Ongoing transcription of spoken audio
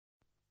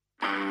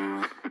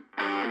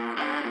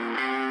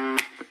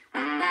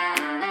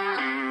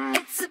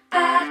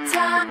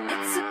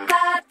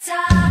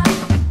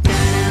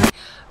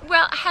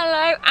Well,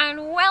 hello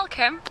and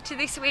welcome to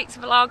this week's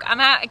vlog.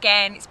 I'm out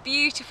again. It's a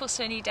beautiful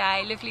sunny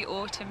day, lovely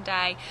autumn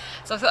day.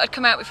 So I thought I'd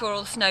come out before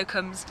all the snow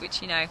comes,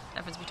 which you know,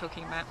 everyone's been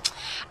talking about.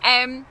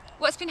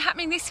 What's been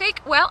happening this week?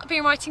 Well, I've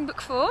been writing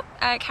book 4,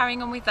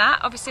 carrying on with that.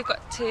 Obviously I've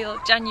got till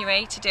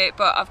January to do it,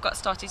 but I've got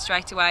started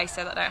straight away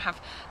so that I don't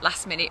have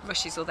last minute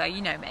rushes, although you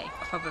know me,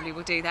 I probably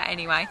will do that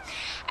anyway.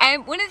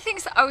 One of the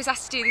things that I was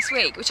asked to do this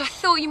week, which I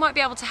thought you might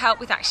be able to help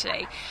with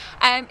actually,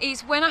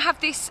 is when I have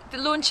the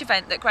launch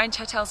event that Grange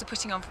Hotels are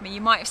putting on for me.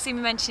 You might have seen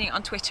me mentioning it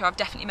on Twitter, I've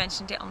definitely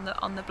mentioned it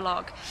on the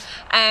blog,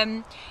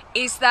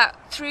 is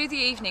that through the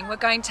evening we're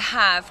going to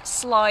have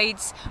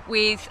slides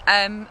with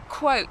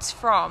quotes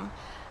from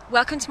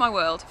Welcome to My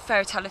World,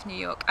 Fairy Tale of New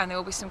York, and there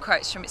will be some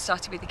quotes from It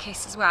Started With a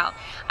Kiss as well.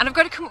 And I've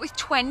got to come up with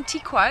 20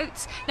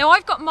 quotes. Now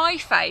I've got my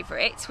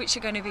favourites, which are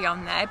going to be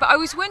on there, but I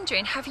was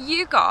wondering, have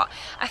you got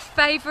a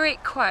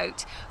favourite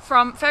quote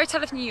from Fairy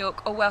Tale of New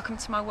York or Welcome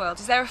to My World?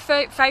 Is there a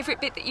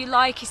favourite bit that you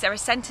like? Is there a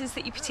sentence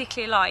that you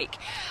particularly like?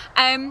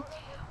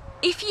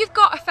 If you've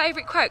got a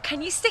favourite quote,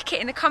 can you stick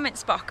it in the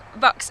comments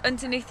box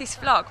underneath this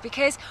vlog?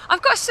 Because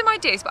I've got some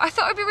ideas, but I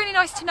thought it'd be really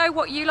nice to know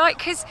what you like,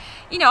 because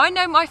you know, I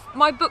know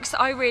my books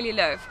that I really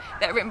love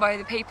that are written by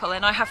other people,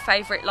 and I have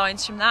favourite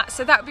lines from that,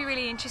 so that would be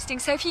really interesting.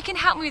 So if you can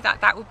help me with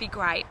that, that would be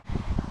great.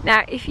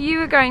 Now, if you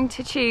were going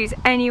to choose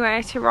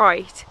anywhere to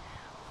write,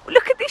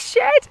 look at this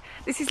shed.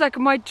 This is like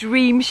my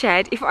dream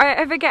shed. If I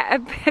ever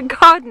get a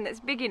garden that's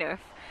big enough,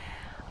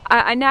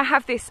 I now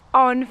have this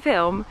on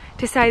film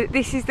to say that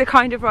this is the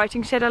kind of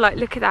writing shed I like.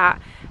 Look at that.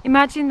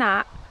 Imagine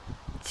that.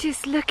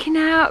 Just looking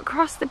out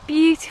across the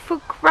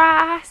beautiful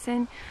grass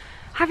and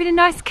having a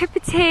nice cup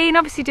of tea, and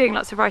obviously doing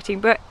lots of writing,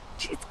 but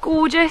it's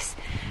gorgeous.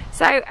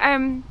 So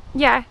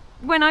yeah,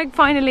 when I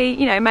finally,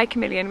 you know, make a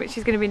million, which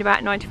is going to be in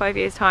about 95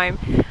 years time,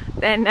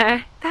 then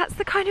that's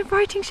the kind of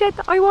writing shed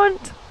that I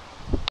want.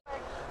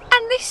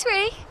 And this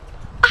week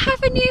I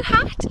have a new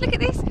hat. Look at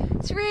this.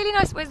 It's really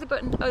nice. Where's the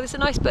button? Oh, there's a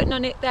nice button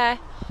on it there.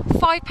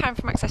 £5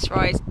 from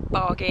Accessorise,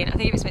 bargain. I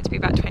think it was meant to be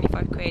about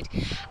 25 quid.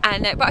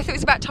 And but I thought it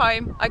was about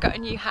time I got a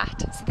new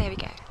hat. So there we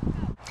go.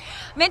 I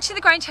mentioned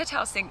the Grange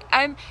Hotels thing.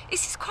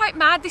 This is quite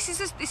mad. This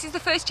is the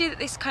first year that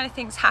this kind of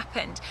thing's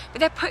happened. But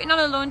they're putting on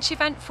a launch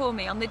event for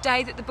me on the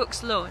day that the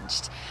book's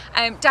launched,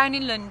 down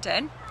in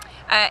London.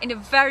 In a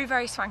very,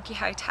 very swanky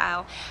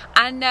hotel,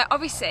 and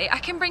obviously I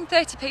can bring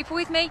 30 people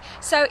with me,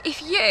 so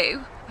if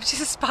you, which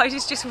is a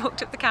spider's just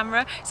walked up the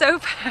camera,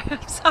 so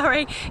I'm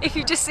sorry if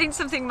you've just seen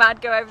something mad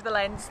go over the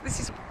lens.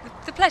 This is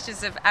the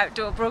pleasures of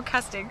outdoor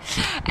broadcasting.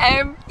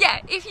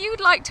 Yeah, if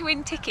you'd like to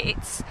win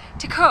tickets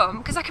to come,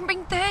 because I can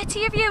bring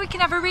 30 of you, we can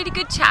have a really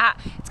good chat.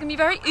 It's going to be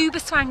very uber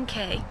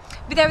swanky.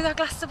 Be there with our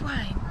glass of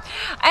wine.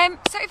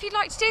 So if you'd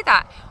like to do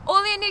that,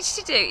 all you need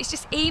to do is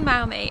just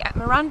email me at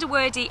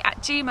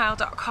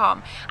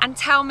mirandawordy@gmail.com and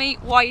tell me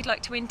why you'd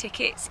like to win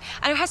tickets.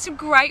 And I've had some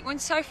great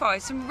ones so far,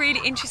 some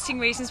really interesting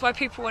reasons why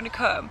people want to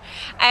come.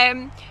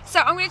 So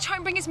I'm going to try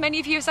and bring as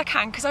many of you as I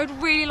can, because I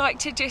would really like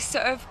to just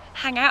sort of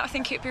hang out. I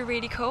think it would be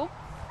really cool.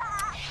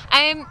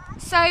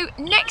 So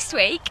next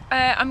week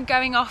I'm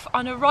going off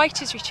on a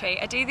writer's retreat.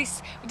 We did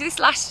this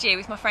last year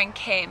with my friend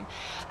Kim,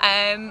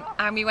 and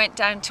we went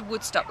down to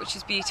Woodstock, which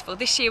was beautiful.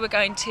 This year we're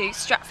going to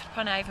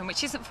Stratford-upon-Avon,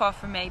 which isn't far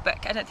from me,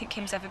 but I don't think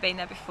Kim's ever been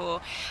there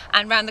before,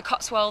 and round the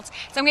Cotswolds.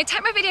 So I'm going to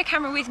take my video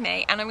camera with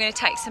me, and I'm going to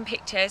take some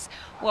pictures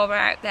while we're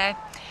out there.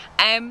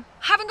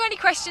 Haven't got any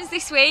questions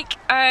this week,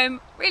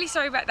 really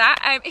sorry about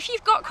that. If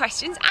you've got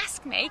questions,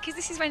 ask me, because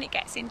this is when it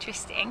gets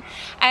interesting,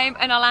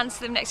 and I'll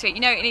answer them next week.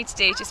 You know what you need to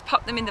do, just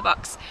pop them in the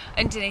box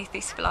underneath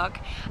this vlog,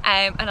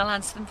 and I'll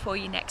answer them for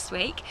you next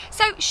week.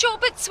 So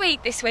short but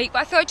sweet this week, but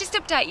I thought I'd just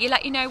update you,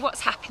 let you know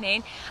what's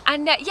happening,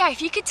 and yeah,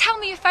 if you could tell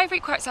me your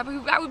favourite quotes, that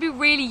would be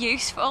really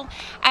useful,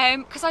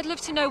 because I'd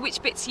love to know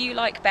which bits you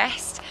like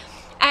best.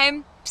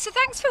 So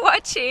thanks for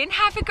watching,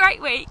 have a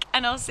great week,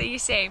 and I'll see you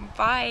soon.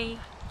 Bye.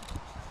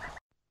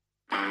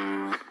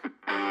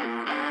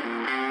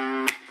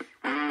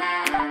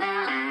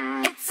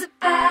 It's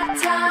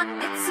about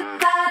time, it's about